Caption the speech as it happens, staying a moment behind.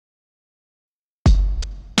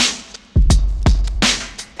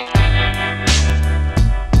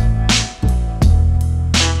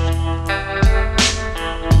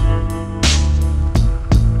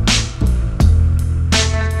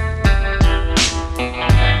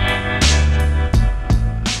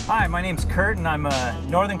Hi, my name's Kurt and I'm a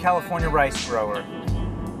Northern California rice grower.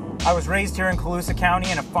 I was raised here in Colusa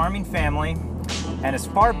County in a farming family, and as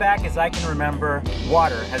far back as I can remember,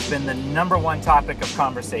 water has been the #1 topic of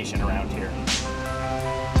conversation around here.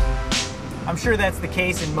 I'm sure that's the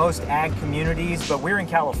case in most ag communities, but we're in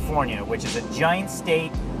California, which is a giant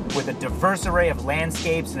state with a diverse array of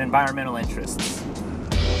landscapes and environmental interests.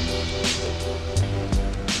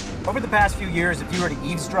 Over the past few years, if you were to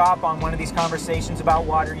eavesdrop on one of these conversations about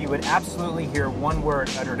water, you would absolutely hear one word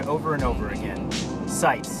uttered over and over again: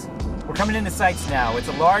 sites. We're coming into Sites now. It's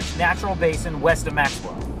a large natural basin west of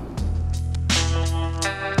Maxwell.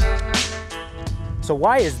 So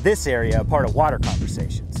why is this area a part of water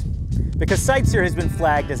conversations? Because Sites here has been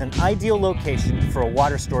flagged as an ideal location for a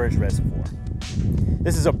water storage reservoir.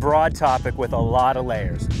 This is a broad topic with a lot of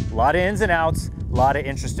layers, a lot of ins and outs, a lot of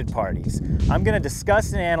interested parties. I'm going to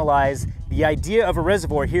discuss and analyze the idea of a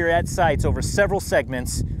reservoir here at Sites over several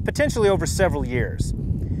segments, potentially over several years.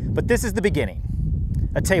 But this is the beginning,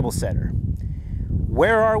 a table setter.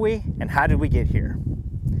 Where are we and how did we get here?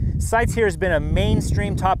 Sites here has been a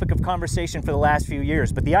mainstream topic of conversation for the last few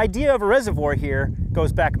years, but the idea of a reservoir here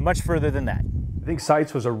goes back much further than that. I think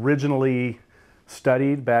Sites was originally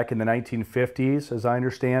studied back in the 1950s, as I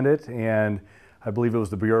understand it, and I believe it was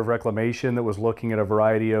the Bureau of Reclamation that was looking at a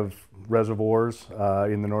variety of reservoirs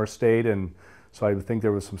in the North State, and so I think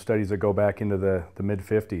there was some studies that go back into the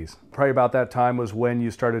mid-50s. Probably about that time was when you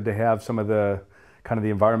started to have some of the kind of the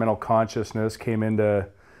environmental consciousness came into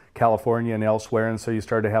California and elsewhere, and so you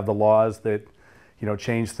started to have the laws that, you know,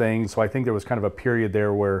 changed things. So I think there was kind of a period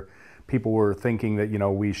there where people were thinking that, you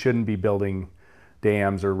know, we shouldn't be building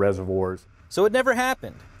dams or reservoirs. So it never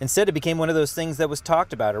happened. Instead, it became one of those things that was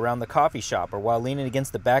talked about around the coffee shop or while leaning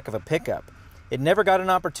against the back of a pickup. It never got an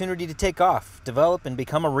opportunity to take off, develop, and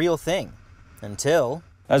become a real thing. Until...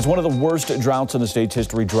 As one of the worst droughts in the state's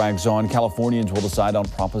history drags on, Californians will decide on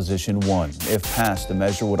Proposition 1. If passed, the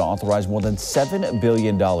measure would authorize more than $7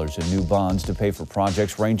 billion in new bonds to pay for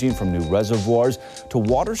projects ranging from new reservoirs to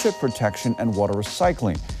watershed protection and water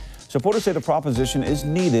recycling. Supporters say the proposition is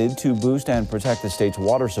needed to boost and protect the state's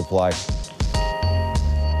water supply.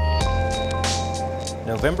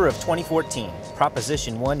 November of 2014,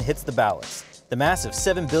 Proposition 1 hits the ballots. The massive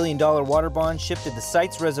 $7 billion water bond shifted the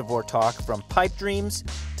Sites reservoir talk from pipe dreams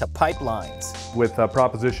to pipelines. With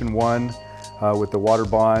Proposition 1, with the water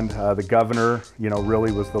bond, the governor, you know,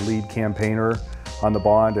 really was the lead campaigner on the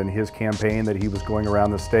bond, and his campaign that he was going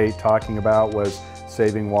around the state talking about was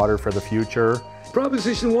saving water for the future.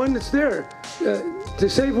 Proposition 1, it's there to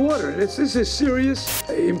save water. This is serious,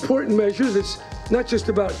 important measure that's not just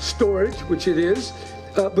about storage, which it is,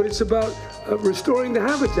 but it's about restoring the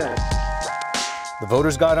habitat. The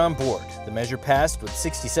voters got on board. The measure passed with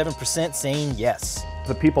 67% saying yes.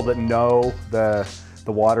 The people that know the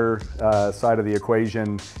water side of the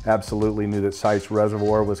equation absolutely knew that Sites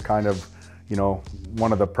Reservoir was kind of, you know,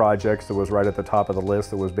 one of the projects that was right at the top of the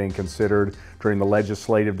list that was being considered during the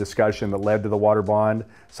legislative discussion that led to the water bond.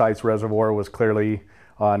 Sites Reservoir was clearly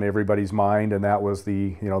on everybody's mind, and that was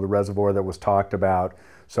the, you know, the reservoir that was talked about.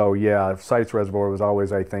 So yeah, Sites Reservoir was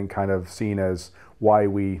always, I think, kind of seen as why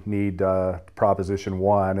we need Proposition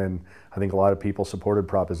 1, and I think a lot of people supported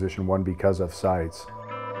Proposition 1 because of Sites.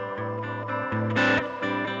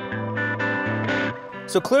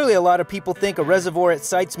 So clearly a lot of people think a reservoir at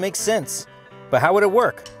Sites makes sense. But how would it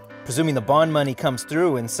work? Presuming the bond money comes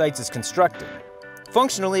through and Sites is constructed.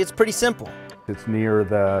 Functionally, it's pretty simple. It's near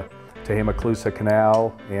the Tehama-Colusa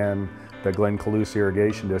Canal and the Glen-Colusa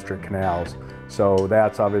Irrigation District canals. So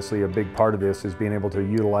that's obviously a big part of this, is being able to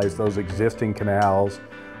utilize those existing canals,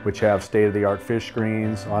 which have state-of-the-art fish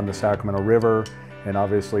screens on the Sacramento River, and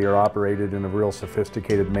obviously are operated in a real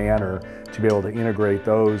sophisticated manner, to be able to integrate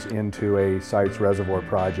those into a Sites Reservoir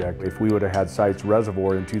project. If we would have had Sites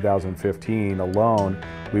Reservoir in 2015 alone,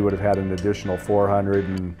 we would have had an additional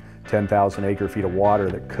 410,000 acre-feet of water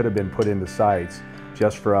that could have been put into Sites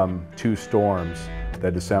just from 2 storms. The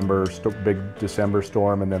big December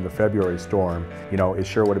storm and then the February storm. You know, it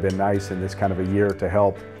sure would have been nice in this kind of a year to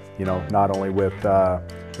help, you know, not only with the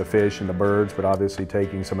fish and the birds, but obviously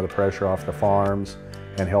taking some of the pressure off the farms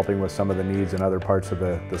and helping with some of the needs in other parts of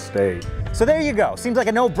the state. So there you go. Seems like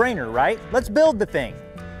a no-brainer, right? Let's build the thing.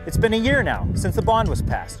 It's been a year now since the bond was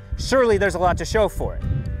passed. Surely there's a lot to show for it.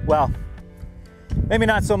 Well, maybe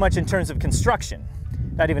not so much in terms of construction.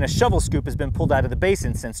 Not even a shovel scoop has been pulled out of the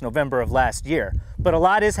basin since November of last year. But a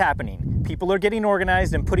lot is happening. People are getting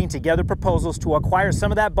organized and putting together proposals to acquire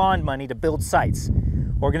some of that bond money to build Sites.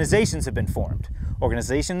 Organizations have been formed.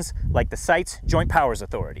 Organizations like the Sites Joint Powers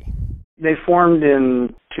Authority. They formed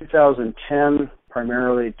in 2010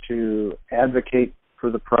 primarily to advocate for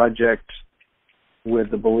the project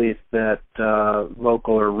with the belief that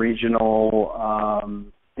local or regional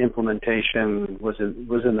implementation was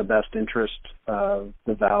in the best interest of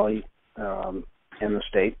the valley and the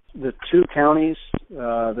state. The 2 counties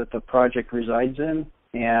that the project resides in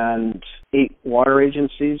and 8 water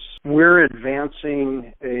agencies, we're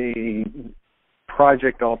advancing a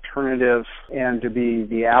project alternative and to be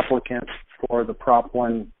the applicant for the Prop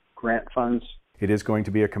 1 grant funds. It is going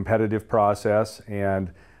to be a competitive process,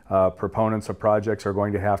 and proponents of projects are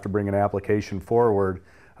going to have to bring an application forward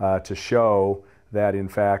to show that in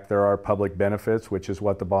fact there are public benefits, which is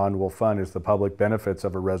what the bond will fund, is the public benefits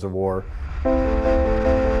of a reservoir.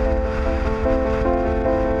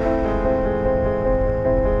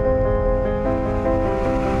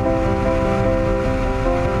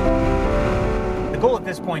 The goal at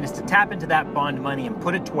this point is to tap into that bond money and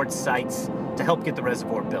put it towards sites to help get the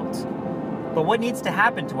reservoir built. But what needs to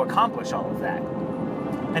happen to accomplish all of that?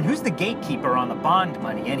 And who's the gatekeeper on the bond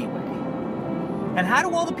money anyway? And how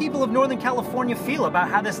do all the people of Northern California feel about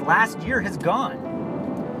how this last year has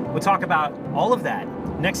gone? We'll talk about all of that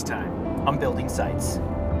next time on Building Sites.